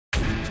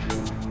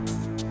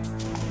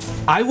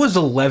I was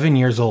 11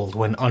 years old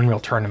when Unreal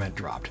Tournament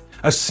dropped.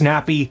 A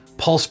snappy,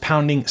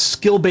 pulse-pounding,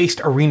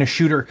 skill-based arena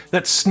shooter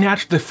that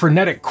snatched the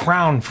frenetic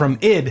crown from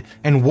id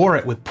and wore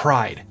it with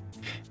pride.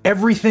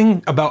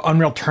 Everything about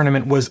Unreal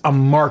Tournament was a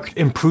marked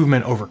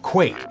improvement over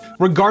Quake,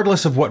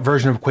 regardless of what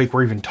version of Quake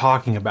we're even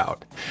talking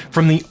about.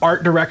 From the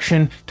art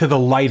direction to the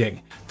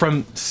lighting,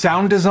 from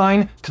sound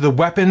design to the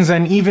weapons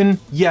and even,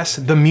 yes,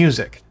 the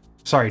music.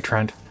 Sorry,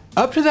 Trent.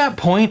 Up to that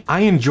point,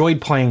 I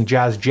enjoyed playing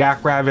Jazz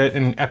Jackrabbit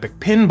and Epic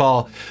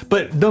Pinball,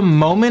 but the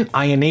moment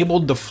I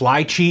enabled the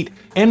fly cheat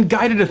and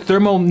guided a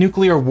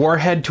thermonuclear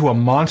warhead to a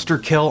monster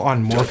kill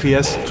on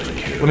Morpheus,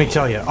 let me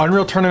tell you,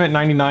 Unreal Tournament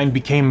 99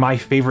 became my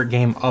favorite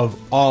game of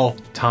all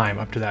time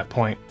up to that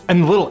point.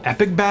 And the little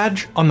Epic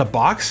badge on the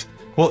box,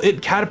 well,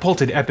 it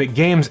catapulted Epic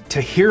Games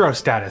to hero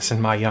status in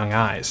my young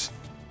eyes.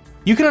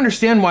 You can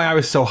understand why I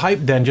was so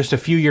hyped then just a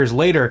few years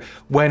later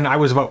when I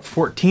was about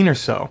 14 or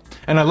so,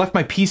 and I left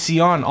my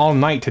PC on all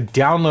night to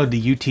download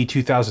the UT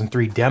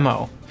 2003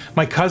 demo.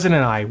 My cousin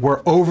and I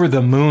were over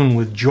the moon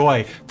with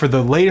joy for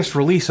the latest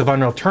release of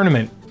Unreal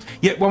Tournament,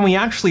 yet when we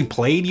actually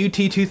played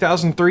UT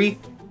 2003,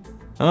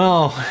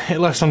 well, it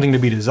left something to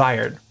be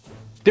desired.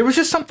 There was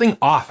just something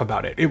off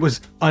about it. It was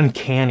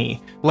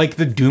uncanny. Like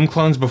the Doom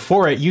clones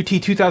before it,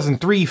 UT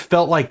 2003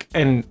 felt like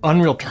an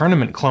Unreal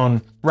Tournament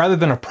clone rather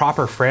than a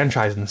proper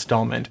franchise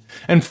installment.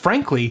 And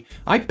frankly,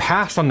 I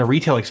passed on the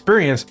retail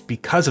experience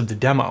because of the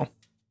demo.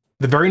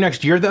 The very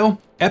next year though,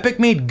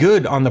 Epic made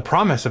good on the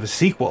promise of a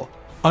sequel,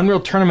 Unreal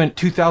Tournament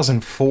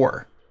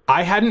 2004.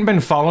 I hadn't been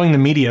following the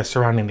media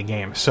surrounding the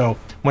game, so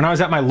when I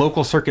was at my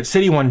local Circuit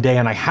City one day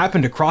and I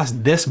happened across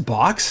this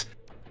box,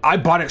 I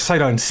bought it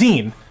sight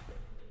unseen.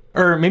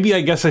 Or maybe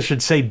I guess I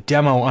should say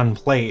demo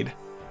unplayed.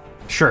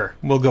 Sure,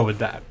 we'll go with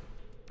that.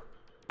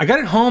 I got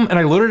it home and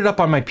I loaded it up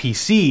on my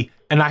PC,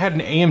 and I had an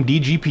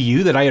AMD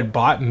GPU that I had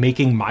bought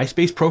making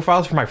MySpace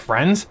profiles for my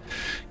friends,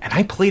 and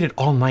I played it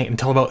all night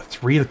until about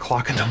 3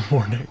 o'clock in the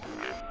morning.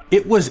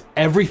 It was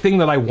everything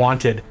that I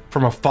wanted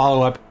from a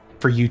follow-up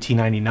for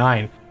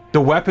UT99.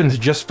 The weapons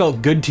just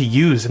felt good to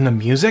use, and the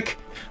music?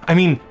 I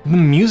mean, the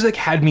music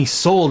had me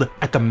sold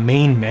at the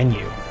main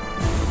menu.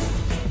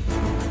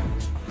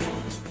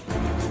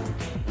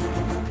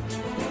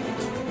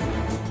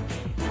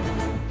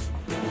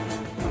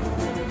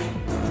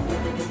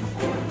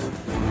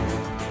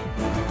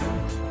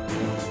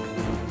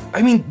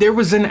 I mean, there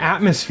was an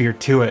atmosphere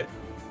to it.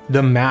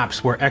 The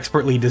maps were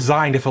expertly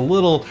designed, if a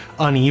little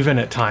uneven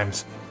at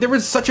times. There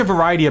was such a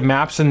variety of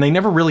maps and they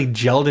never really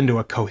gelled into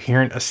a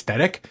coherent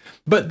aesthetic,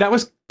 but that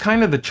was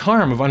kind of the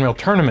charm of Unreal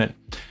Tournament.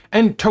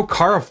 And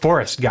Tokara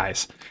Forest,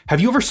 guys.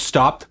 Have you ever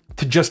stopped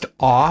to just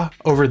awe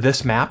over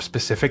this map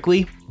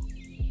specifically?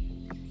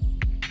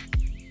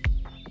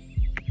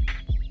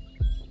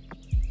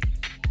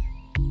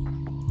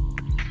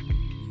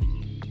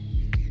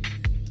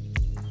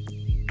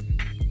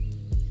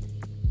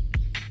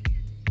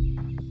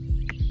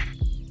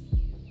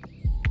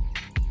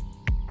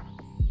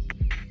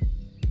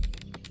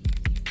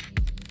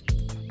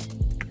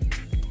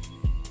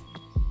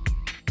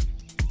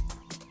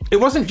 It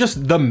wasn't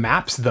just the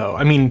maps though.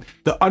 I mean,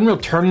 the Unreal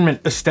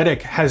Tournament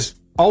aesthetic has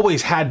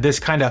always had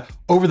this kind of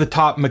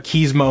over-the-top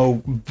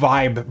machismo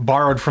vibe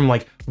borrowed from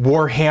like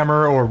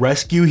Warhammer or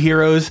Rescue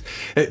Heroes.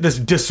 This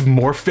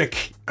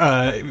dysmorphic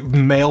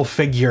male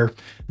figure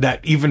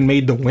that even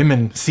made the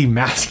women seem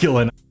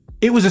masculine.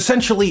 It was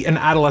essentially an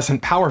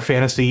adolescent power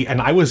fantasy,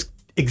 and I was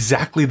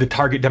exactly the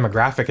target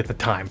demographic at the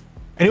time.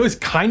 And it was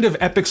kind of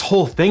Epic's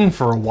whole thing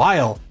for a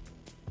while.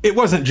 It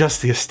wasn't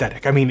just the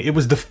aesthetic, I mean, it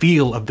was the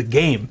feel of the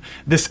game.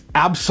 This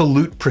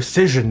absolute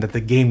precision that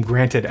the game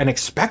granted and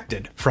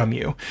expected from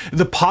you.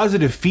 The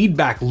positive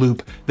feedback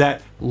loop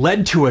that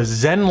led to a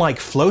zen-like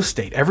flow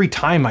state every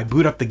time I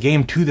boot up the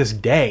game to this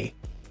day.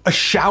 A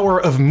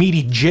shower of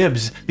meaty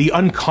jibs, the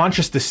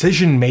unconscious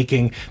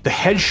decision-making, the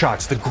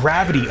headshots, the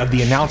gravity of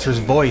the announcer's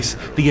voice,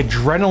 the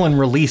adrenaline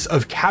release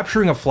of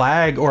capturing a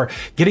flag or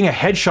getting a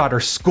headshot or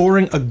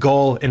scoring a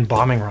goal in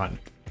Bombing Run.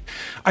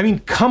 I mean,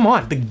 come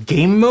on, the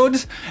game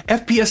modes?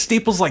 FPS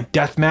staples like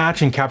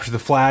Deathmatch and Capture the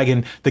Flag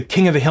and the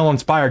King of the Hill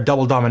inspired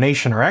Double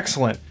Domination are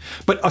excellent,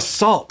 but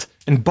Assault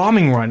and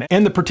Bombing Run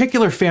and the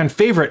particular fan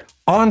favorite,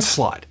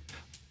 Onslaught,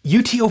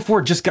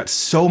 UT04 just got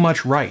so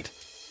much right.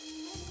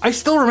 I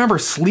still remember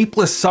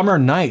sleepless summer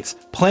nights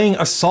playing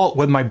Assault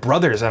with my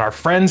brothers and our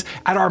friends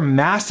at our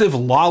massive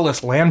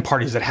lawless LAN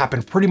parties that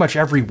happened pretty much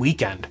every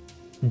weekend.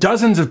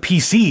 Dozens of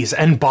PCs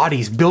and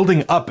bodies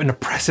building up in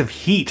oppressive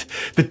heat,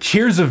 the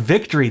cheers of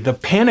victory, the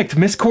panicked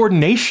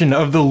miscoordination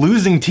of the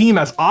losing team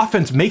as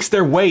offense makes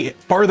their way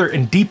farther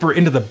and deeper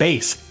into the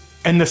base,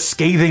 and the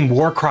scathing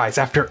war cries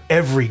after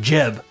every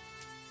jib.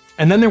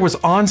 And then there was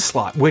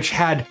Onslaught, which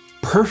had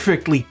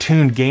perfectly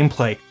tuned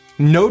gameplay,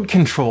 node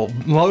control,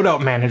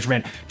 loadout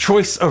management,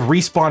 choice of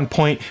respawn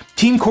point,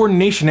 team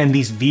coordination, and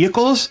these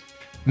vehicles.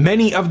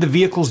 Many of the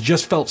vehicles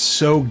just felt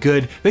so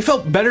good. They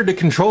felt better to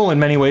control in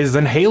many ways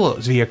than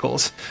Halo's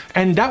vehicles.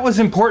 And that was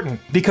important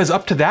because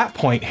up to that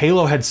point,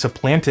 Halo had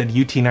supplanted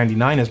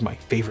UT99 as my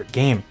favorite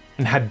game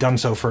and had done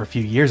so for a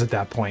few years at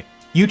that point.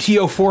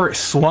 UTO4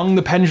 swung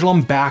the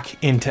pendulum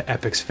back into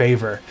Epic's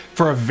favor.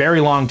 For a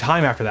very long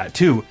time after that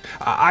too.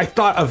 I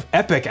thought of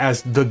Epic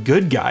as the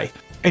good guy.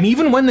 And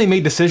even when they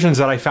made decisions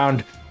that I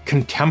found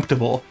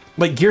contemptible,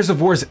 like Gears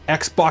of War's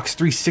Xbox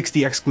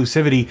 360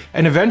 exclusivity,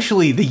 and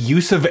eventually the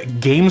use of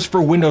Games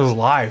for Windows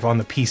Live on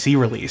the PC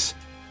release.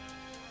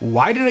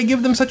 Why did I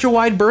give them such a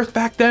wide berth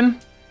back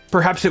then?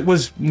 Perhaps it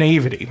was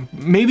naivety.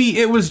 Maybe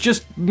it was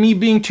just me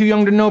being too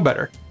young to know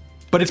better.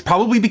 But it's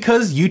probably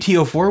because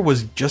UTO4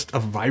 was just a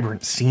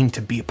vibrant scene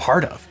to be a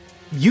part of.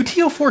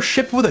 UTO4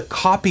 shipped with a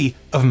copy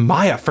of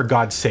Maya, for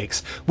God's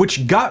sakes,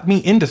 which got me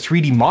into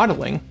 3D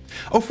modeling.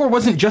 04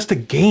 wasn't just a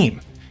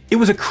game, it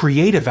was a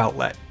creative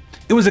outlet.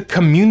 It was a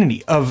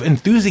community of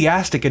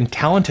enthusiastic and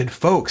talented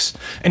folks,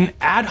 an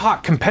ad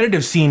hoc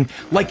competitive scene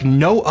like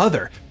no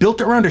other, built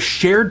around a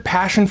shared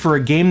passion for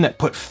a game that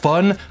put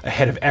fun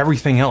ahead of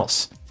everything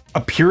else.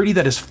 A purity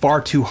that is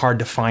far too hard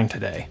to find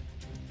today.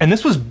 And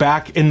this was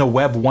back in the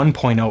Web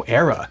 1.0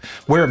 era,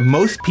 where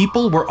most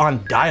people were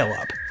on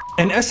dial-up.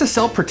 And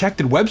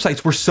SSL-protected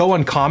websites were so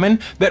uncommon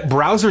that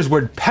browsers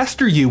would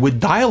pester you with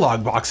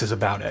dialog boxes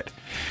about it.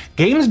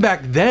 Games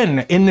back then,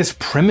 in this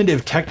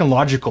primitive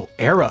technological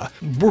era,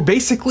 were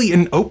basically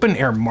an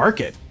open-air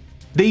market.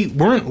 They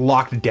weren't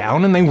locked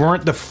down, and they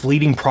weren't the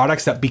fleeting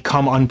products that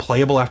become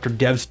unplayable after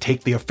devs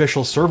take the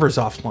official servers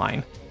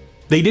offline.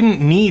 They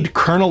didn't need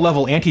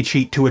kernel-level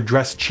anti-cheat to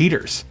address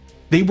cheaters.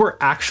 They were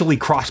actually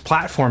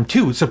cross-platform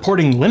too,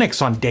 supporting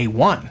Linux on day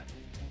one.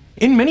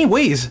 In many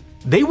ways,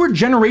 they were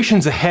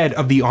generations ahead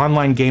of the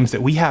online games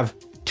that we have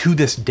to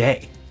this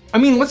day. I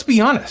mean, let's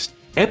be honest,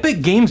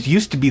 Epic Games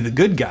used to be the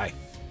good guy.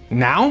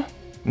 Now,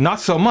 not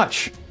so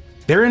much.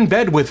 They're in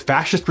bed with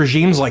fascist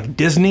regimes like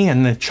Disney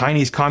and the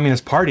Chinese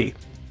Communist Party.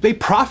 They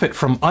profit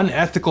from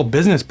unethical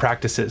business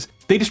practices.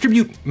 They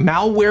distribute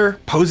malware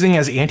posing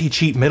as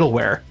anti-cheat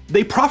middleware.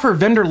 They proffer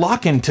vendor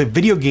lock-in to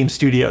video game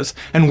studios.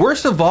 And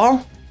worst of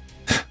all,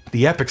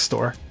 the Epic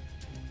Store.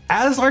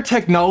 As our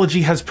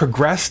technology has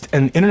progressed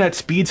and internet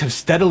speeds have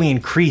steadily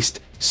increased,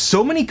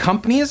 so many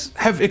companies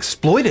have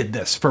exploited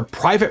this for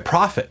private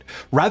profit,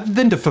 rather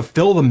than to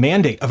fulfill the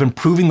mandate of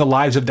improving the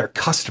lives of their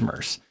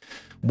customers.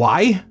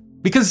 Why?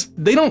 Because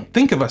they don't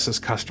think of us as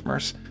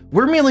customers.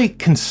 We're merely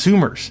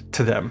consumers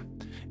to them.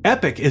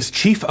 Epic is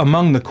chief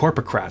among the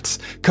corpocrats,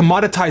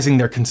 commoditizing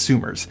their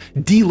consumers,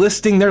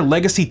 delisting their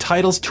legacy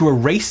titles to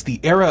erase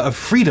the era of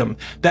freedom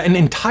that an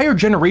entire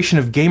generation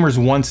of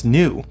gamers once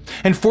knew,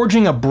 and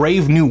forging a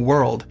brave new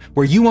world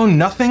where you own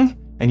nothing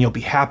and you'll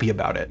be happy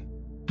about it.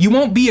 You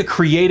won't be a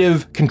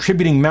creative,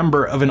 contributing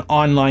member of an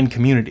online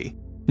community.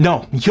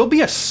 No, you'll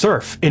be a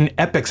serf in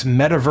Epic's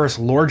metaverse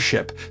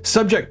lordship,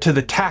 subject to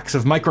the tax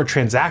of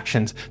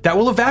microtransactions that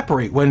will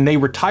evaporate when they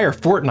retire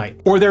Fortnite,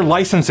 or their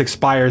license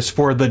expires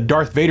for the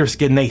Darth Vader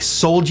skin they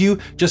sold you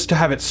just to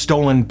have it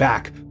stolen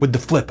back with the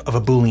flip of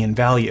a Boolean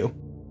value.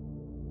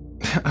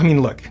 I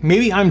mean, look,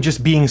 maybe I'm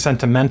just being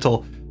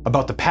sentimental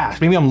about the past.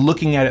 Maybe I'm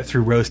looking at it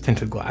through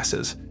rose-tinted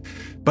glasses.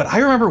 But I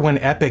remember when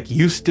Epic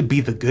used to be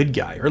the good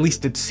guy, or at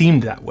least it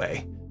seemed that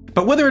way.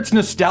 But whether it's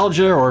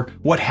nostalgia or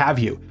what have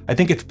you, I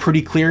think it's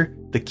pretty clear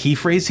the key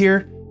phrase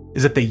here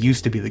is that they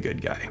used to be the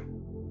good guy.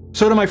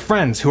 So to my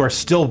friends who are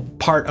still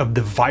part of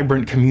the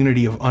vibrant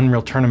community of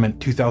Unreal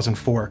Tournament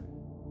 2004,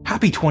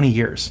 happy 20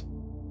 years.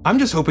 I'm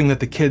just hoping that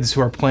the kids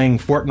who are playing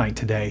Fortnite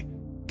today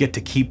get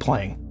to keep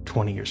playing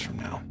 20 years from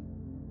now.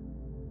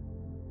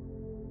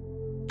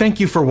 Thank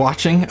you for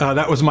watching.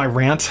 That was my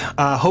rant.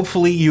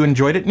 Hopefully you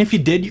enjoyed it, and if you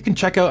did, you can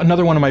check out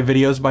another one of my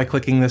videos by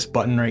clicking this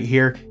button right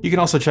here. You can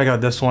also check out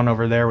this one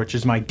over there, which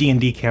is my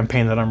D&D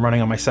campaign that I'm running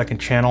on my second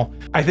channel.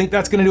 I think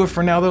that's gonna do it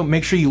for now though.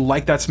 Make sure you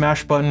like that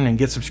smash button and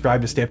get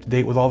subscribed to stay up to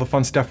date with all the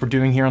fun stuff we're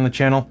doing here on the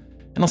channel,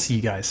 and I'll see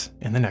you guys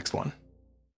in the next one.